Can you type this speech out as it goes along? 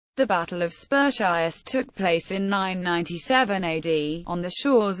The Battle of Spercheios took place in 997 AD, on the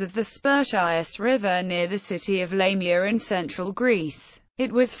shores of the Spercheios River near the city of Lamia in central Greece.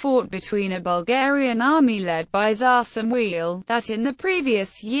 It was fought between a Bulgarian army led by Tsar Samuil, that in the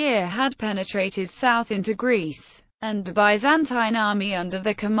previous year had penetrated south into Greece, and a Byzantine army under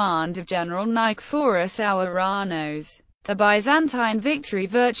the command of General Nikephoros Ouranos. The Byzantine victory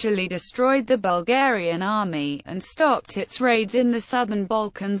virtually destroyed the Bulgarian army, and stopped its raids in the southern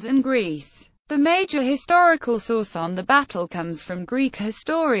Balkans and Greece. The major historical source on the battle comes from Greek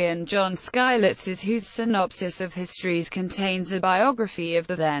historian John Skylitzes, whose synopsis of histories contains a biography of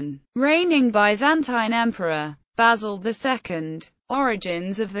the then reigning Byzantine emperor, Basil II.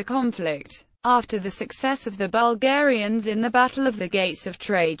 Origins of the conflict. After the success of the Bulgarians in the Battle of the Gates of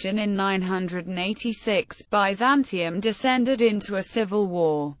Trajan in 986, Byzantium descended into a civil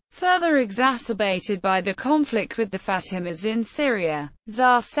war, further exacerbated by the conflict with the Fatimids in Syria.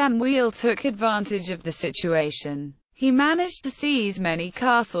 Tsar Samuil took advantage of the situation. He managed to seize many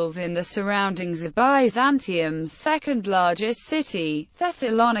castles in the surroundings of Byzantium's second-largest city,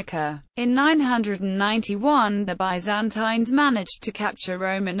 Thessalonica. In 991 the Byzantines managed to capture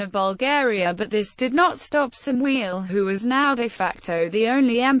Rome of Bulgaria, but this did not stop Samuil, who was now de facto the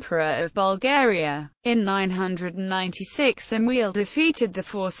only emperor of Bulgaria. In 996 Samuil defeated the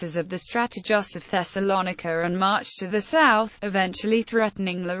forces of the Strategos of Thessalonica and marched to the south, eventually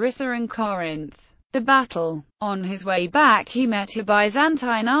threatening Larissa and Corinth. The battle. On his way back he met a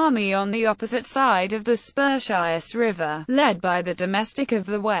Byzantine army on the opposite side of the Spercheios River, led by the domestic of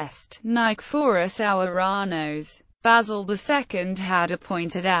the west, Nikephoros Ouranos. Basil II had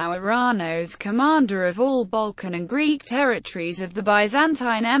appointed Ouranos commander of all Balkan and Greek territories of the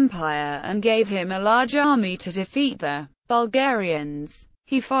Byzantine Empire, and gave him a large army to defeat the Bulgarians.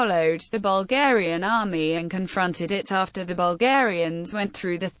 He followed the Bulgarian army and confronted it after the Bulgarians went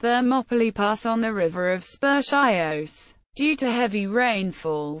through the Thermopylae Pass on the river of Spercheios. Due to heavy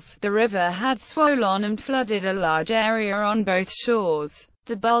rainfalls, the river had swollen and flooded a large area on both shores.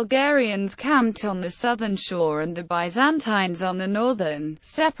 The Bulgarians camped on the southern shore and the Byzantines on the northern,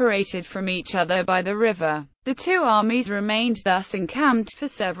 separated from each other by the river. The two armies remained thus encamped for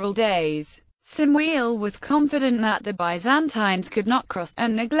several days. Samuil was confident that the Byzantines could not cross,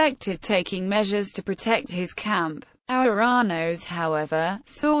 and neglected taking measures to protect his camp. Ouranos, however,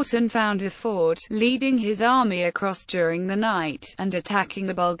 sought and found a ford, leading his army across during the night, and attacking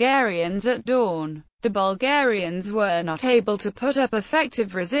the Bulgarians at dawn. The Bulgarians were not able to put up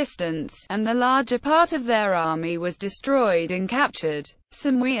effective resistance, and the larger part of their army was destroyed and captured.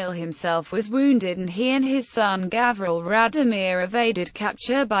 Samuil himself was wounded, and he and his son Gavril Radomir evaded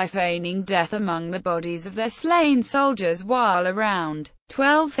capture by feigning death among the bodies of their slain soldiers, while around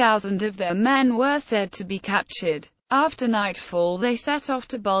 12,000 of their men were said to be captured. After nightfall they set off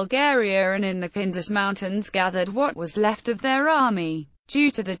to Bulgaria, and in the Pindus Mountains gathered what was left of their army. Due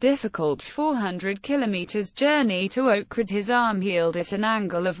to the difficult 400 kilometers journey to Ohrid, his arm heeled at an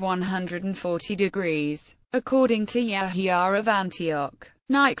angle of 140 degrees. According to Yahya of Antioch,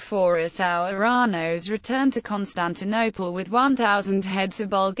 Nikephoros Ouranos returned to Constantinople with 1,000 heads of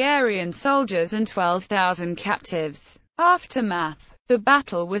Bulgarian soldiers and 12,000 captives. Aftermath. The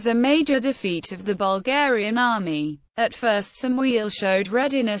battle was a major defeat of the Bulgarian army. At first Samuil showed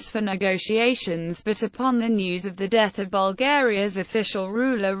readiness for negotiations, but upon the news of the death of Bulgaria's official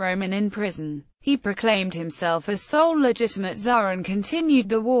ruler Roman in prison, he proclaimed himself as sole legitimate Tsar and continued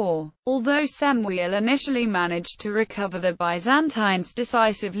the war. Although Samuil initially managed to recover, the Byzantines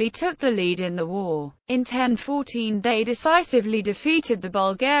decisively took the lead in the war. In 1014 they decisively defeated the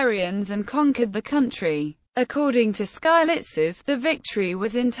Bulgarians and conquered the country. According to Skylitzes, the victory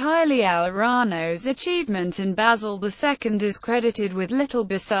was entirely Ouranos' achievement, and Basil II is credited with little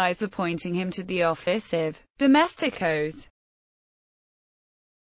besides appointing him to the office of domesticos.